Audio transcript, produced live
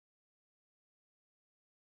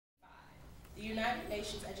United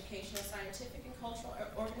Nations Educational, Scientific, and Cultural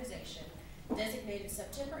Organization designated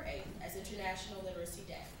September 8th as International Literacy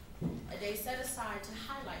Day, a day set aside to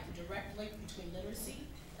highlight the direct link between literacy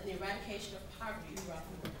and the eradication of poverty throughout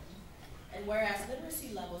the world. And whereas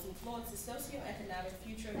literacy levels influence the socioeconomic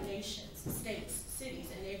future of nations, states, cities,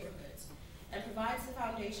 and neighborhoods, and provides the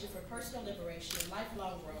foundation for personal liberation and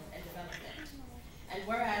lifelong growth and development. And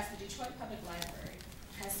whereas the Detroit Public Library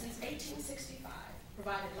has since 1865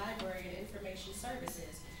 provided library and information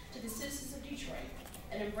services to the citizens of Detroit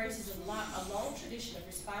and embraces a long tradition of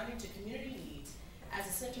responding to community needs as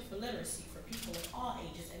a center for literacy for people of all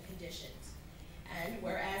ages and conditions. And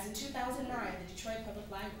whereas in 2009, the Detroit Public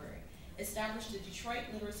Library established the Detroit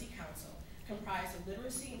Literacy Council, comprised of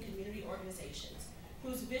literacy and community organizations,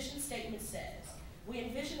 whose vision statement says, "We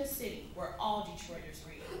envision a city where all Detroiters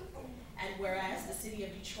read." And whereas the city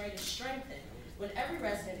of Detroit is strengthened when every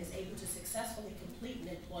resident is able to successfully complete an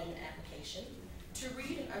employment application, to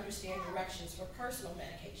read and understand directions for personal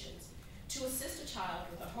medications, to assist a child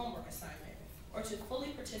with a homework assignment, or to fully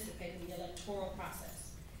participate in the electoral process.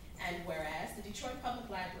 And whereas the Detroit Public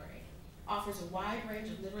Library offers a wide range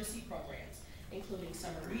of literacy programs, including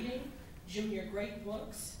summer reading, junior great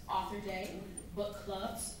books, author day, book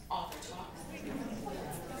clubs, author talks,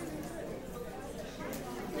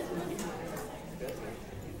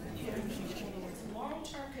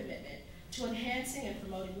 long-term commitment to enhancing and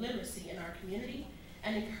promoting literacy in our community,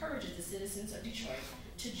 and encourages the citizens of Detroit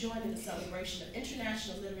to join in the celebration of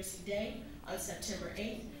International Literacy Day on September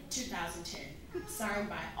 8th, 2010, signed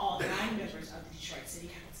by all 9 members of the Detroit City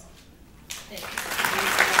Council. Thank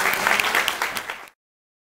you.